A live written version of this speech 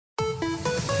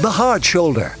The Hard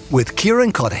Shoulder with Kieran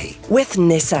with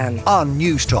Nissan on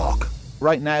News Talk.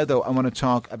 Right now, though, I want to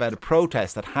talk about a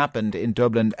protest that happened in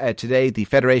Dublin today. The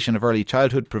Federation of Early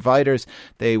Childhood Providers,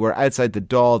 they were outside the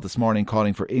Dáil this morning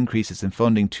calling for increases in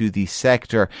funding to the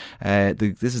sector.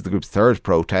 This is the group's third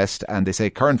protest, and they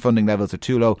say current funding levels are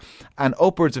too low, and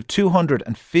upwards of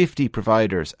 250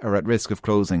 providers are at risk of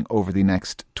closing over the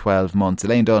next 12 months.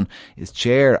 Elaine Dunne is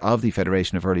chair of the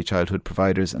Federation of Early Childhood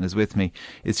Providers and is with me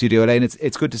in studio. Elaine,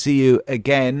 it's good to see you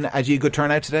again. Had you a good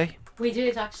turnout today? We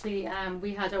did actually.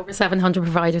 We had over 700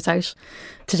 providers out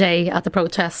today at the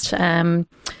protest.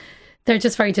 They're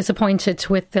just very disappointed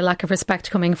with the lack of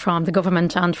respect coming from the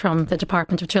government and from the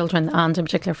Department of Children, and in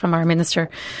particular from our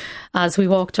minister. As we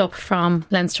walked up from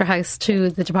Leinster House to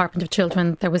the Department of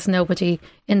Children, there was nobody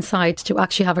inside to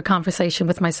actually have a conversation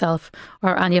with myself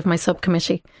or any of my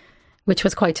subcommittee, which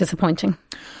was quite disappointing.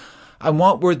 And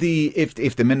what were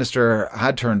if the minister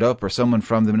had turned up or someone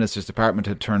from the minister's department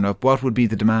had turned up, what would be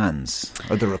the demands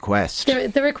or the request?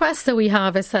 The request that we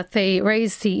have is that they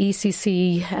raise the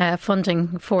ECC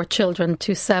funding for children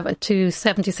to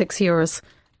 €76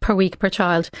 per week per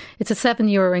child. It's a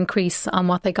 €7 increase on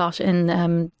what they got in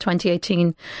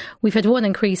 2018. We've had one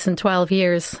increase in 12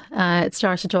 years. It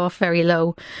started off very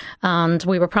low, and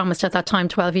we were promised at that time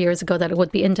 12 years ago that it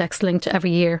would be index linked every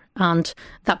year, and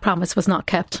that promise was not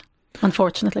kept,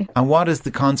 unfortunately. And what is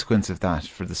the consequence of that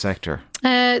for the sector?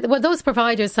 Well, those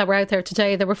providers that were out there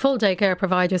today, there were full daycare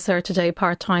providers there today,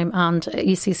 part-time, and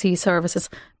ECC services,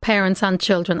 parents and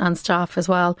children and staff as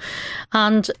well.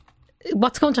 And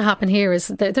what's going to happen here is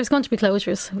there's going to be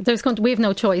closures. We have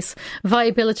no choice.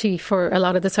 Viability for a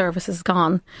lot of the services is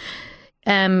gone.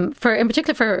 In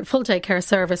particular for full daycare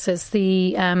services,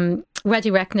 the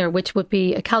Ready Reckoner, which would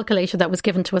be a calculator that was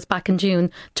given to us back in June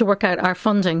to work out our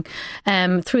funding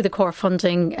through the core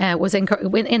funding, was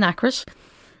inaccurate.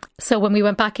 So when we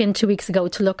went back in 2 weeks ago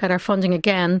to look at our funding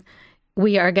again,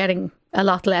 we are getting a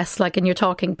lot less, and you're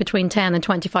talking between 10 and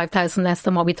 25,000 less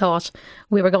than what we thought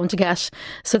we were going to get.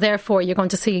 So therefore, you're going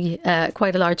to see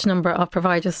quite a large number of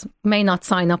providers may not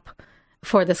sign up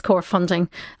for this core funding.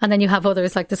 And then you have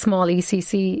others like the small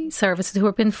ECC services who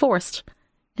have been forced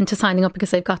into signing up because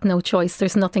they've got no choice.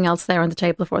 There's nothing else there on the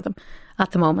table for them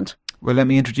at the moment. Well, let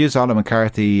me introduce Ola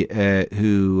McCarthy,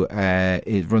 who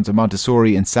runs a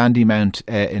Montessori in Sandymount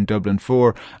in Dublin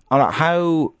 4. Ola,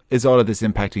 how is all of this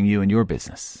impacting you and your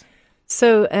business?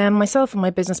 So myself and my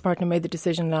business partner made the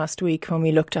decision last week when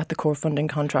we looked at the core funding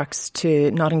contracts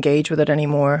to not engage with it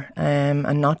anymore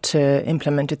and not to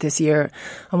implement it this year.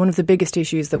 And one of the biggest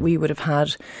issues that we would have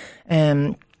had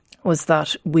was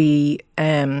that we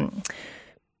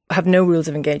have no rules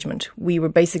of engagement. We were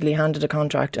basically handed a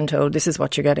contract and told, this is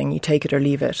what you're getting, you take it or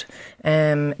leave it.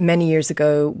 Many years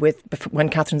ago, when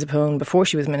Catherine Zappone, before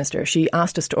she was minister, she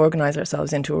asked us to organise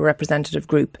ourselves into a representative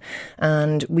group,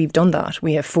 and we've done that.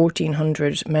 We have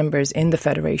 1,400 members in the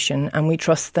Federation, and we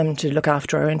trust them to look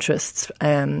after our interests,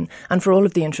 and for all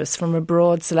of the interests from a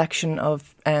broad selection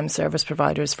of service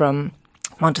providers, from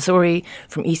Montessori,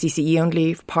 from ECCE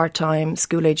only, part-time,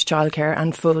 school-age childcare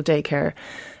and full daycare.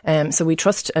 So we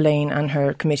trust Elaine and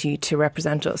her committee to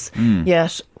represent us.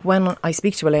 Yet when I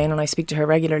speak to Elaine, and I speak to her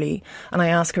regularly, and I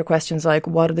ask her questions like,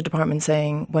 what are the department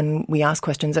saying when we ask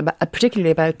questions, about,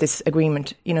 particularly about this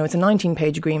agreement? You know, it's a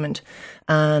 19-page agreement,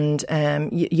 and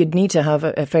you'd need to have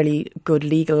a fairly good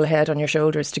legal head on your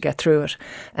shoulders to get through it,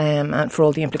 and for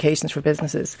all the implications for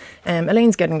businesses.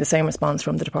 Elaine's getting the same response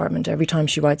from the department every time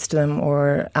she writes to them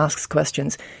or asks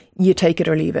questions. You take it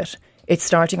or leave it. It's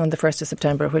starting on the 1st of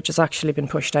September, which has actually been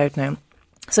pushed out now.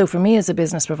 So for me as a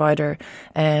business provider,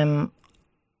 I'm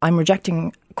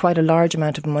rejecting quite a large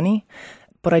amount of money,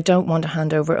 but I don't want to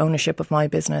hand over ownership of my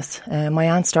business. My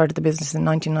aunt started the business in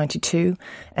 1992.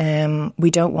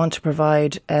 We don't want to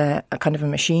provide a kind of a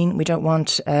machine. We don't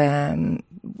want...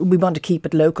 we want to keep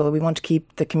it local. We want to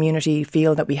keep the community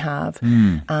feel that we have.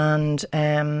 And,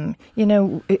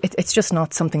 it's just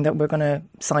not something that we're going to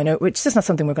sign out. It's just not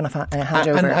something we're going to hand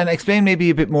over. And explain maybe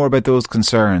a bit more about those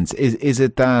concerns. Is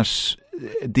it that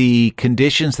the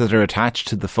conditions that are attached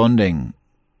to the funding,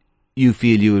 you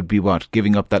feel you would be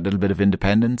giving up that little bit of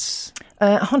independence?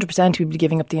 100% we'd be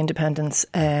giving up the independence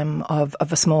of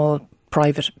a small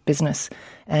private business.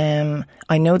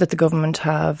 I know that the government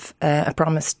have a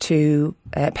promise to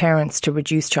parents to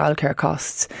reduce childcare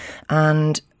costs,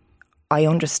 and I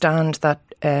understand that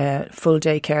full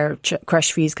daycare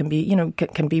creche fees can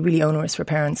be really onerous for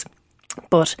parents.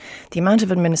 But the amount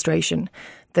of administration,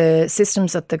 the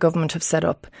systems that the government have set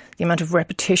up, the amount of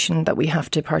repetition that we have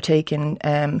to partake in,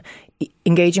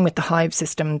 engaging with the Hive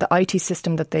system, the IT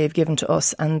system that they've given to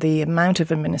us, and the amount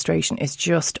of administration is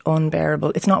just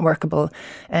unbearable. It's not workable.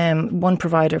 One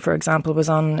provider, for example, was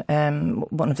on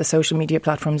one of the social media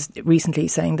platforms recently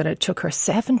saying that it took her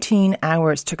 17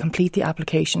 hours to complete the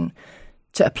application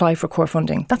to apply for core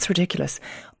funding. That's ridiculous.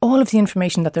 All of the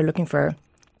information that they're looking for,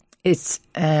 it's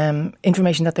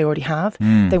information that they already have.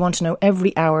 They want to know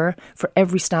every hour for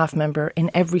every staff member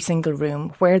in every single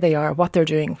room, where they are, what they're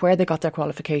doing, where they got their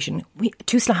qualification.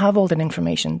 TUSLA have all that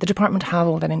information. The department have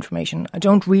all that information. I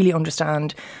don't really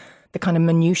understand the kind of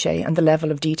minutiae and the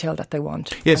level of detail that they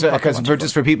want. Yes, because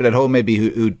just for people at home maybe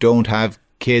who don't have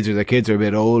kids, or their kids are a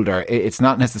bit older, it's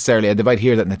not necessarily, they might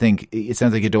hear that and they think it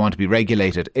sounds like you don't want to be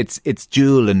regulated. It's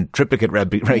dual and triplicate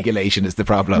regulation is the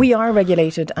problem. We are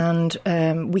regulated, and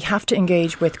we have to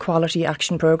engage with quality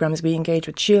action programmes. We engage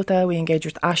with Síolta, we engage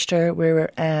with Ashtar, we're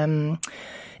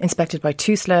inspected by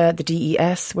TUSLA, the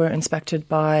DES, we're inspected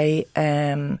by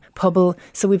Pobl.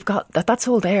 So we've got that's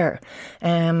all there.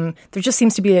 There just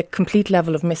seems to be a complete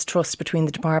level of mistrust between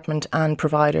the department and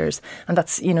providers, and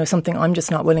that's something I'm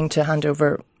just not willing to hand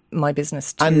over my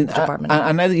business to the department.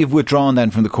 And now that you've withdrawn then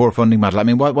from the core funding model, I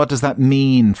mean, what does that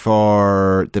mean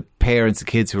for the parents, the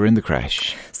kids who are in the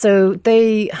creche? So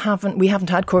we haven't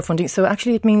had core funding. So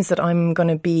actually it means that I'm going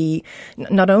to be,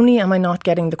 not only am I not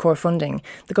getting the core funding,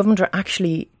 the government are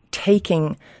actually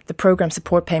taking the programme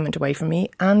support payment away from me,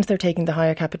 and they're taking the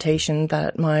higher capitation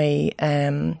that my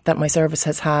service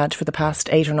has had for the past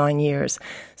 8 or 9 years.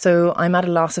 So I'm at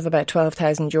a loss of about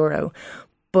 €12,000.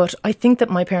 But I think that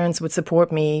my parents would support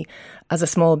me as a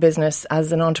small business,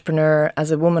 as an entrepreneur,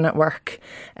 as a woman at work,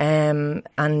 and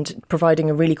providing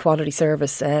a really quality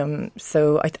service.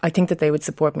 So I think that they would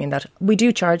support me in that. We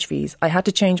do charge fees. I had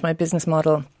to change my business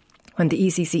model when the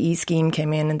ECCE scheme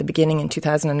came in the beginning in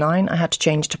 2009. I had to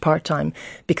change to part-time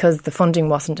because the funding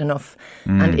wasn't enough.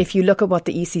 And if you look at what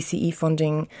the ECCE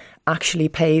funding actually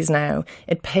pays now,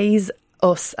 it pays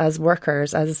us as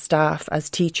workers, as staff, as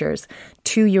teachers,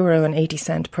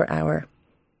 €2.80 per hour.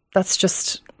 That's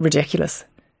just ridiculous.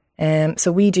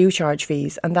 So we do charge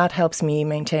fees, and that helps me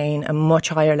maintain a much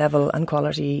higher level and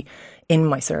quality in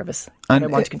my service. And I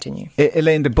want to continue.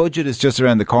 Elaine, the budget is just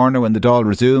around the corner. When the Dáil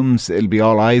resumes, it'll be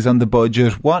all eyes on the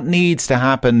budget. What needs to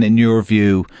happen, in your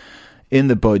view, in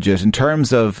the budget in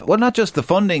terms of, well, not just the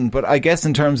funding, but I guess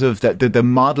in terms of the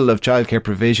model of childcare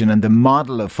provision and the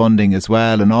model of funding as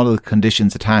well, and all of the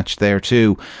conditions attached there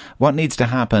too? What needs to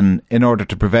happen in order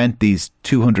to prevent these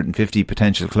 250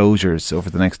 potential closures over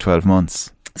the next 12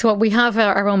 months? So we have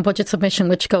our own budget submission,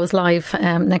 which goes live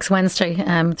next Wednesday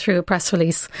through a press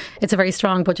release. It's a very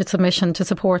strong budget submission to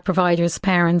support providers,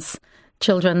 parents,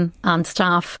 children and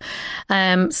staff.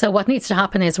 So what needs to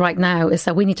happen is right now is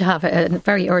that we need to have a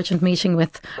very urgent meeting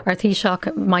with our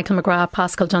Taoiseach, Michael McGrath,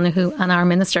 Pascal Donoghue and our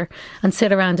Minister, and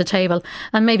sit around a table,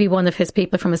 and maybe one of his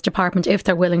people from his department if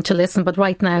they're willing to listen. But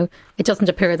right now it doesn't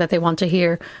appear that they want to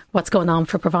hear what's going on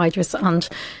for providers, and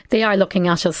they are looking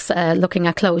at us, looking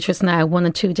at closures now 1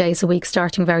 and 2 days a week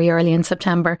starting very early in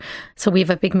September. So we have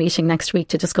a big meeting next week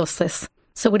to discuss this.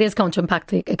 So it is going to impact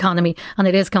the economy, and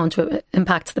it is going to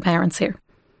impact the parents here.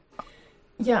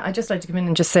 Yeah, I'd just like to come in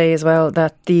and just say as well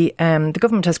that the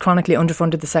government has chronically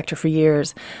underfunded the sector for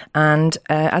years, and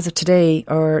as of today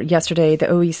or yesterday,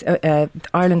 the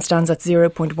Ireland stands at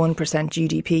 0.1%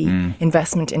 GDP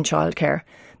investment in childcare.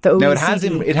 The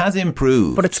OECD, now it has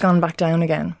improved, but it's gone back down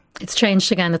again. It's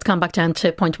changed again. It's gone back down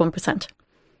to 0.1%.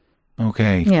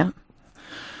 Okay. Yeah.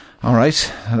 All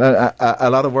right.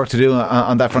 A lot of work to do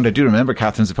on that front. I do remember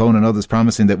Catherine Zappone and others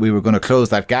promising that we were going to close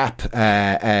that gap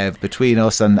between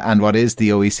us and what is the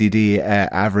OECD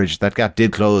average. That gap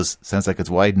did close. Sounds like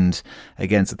it's widened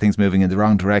again, so things moving in the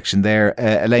wrong direction there.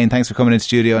 Elaine, thanks for coming in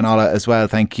studio, and Ola as well.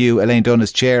 Thank you. Elaine Dunne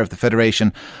is chair of the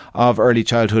Federation of Early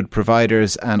Childhood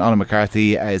Providers, and Ola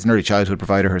McCarthy is an early childhood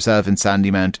provider herself in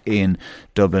Sandymount in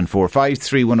Dublin.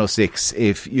 453-106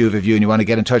 if you have a view and you want to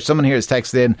get in touch. Someone here has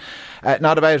texted in,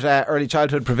 not about early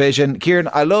childhood provision. Kieran,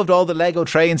 I loved all the Lego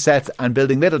train sets and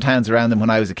building little towns around them when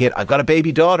I was a kid. I've got a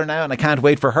baby daughter now, and I can't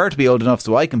wait for her to be old enough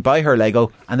so I can buy her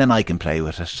Lego and then I can play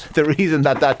with it. The reason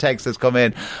that text has come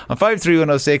in on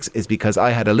 53106 is because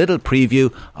I had a little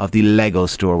preview of the Lego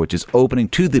store, which is opening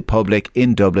to the public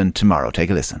in Dublin tomorrow. Take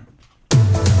a listen.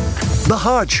 The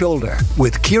Hard Shoulder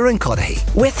with Kieran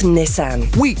Cuddihy. With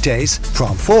Nissan. Weekdays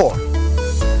from 4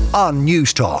 on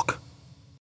News Talk.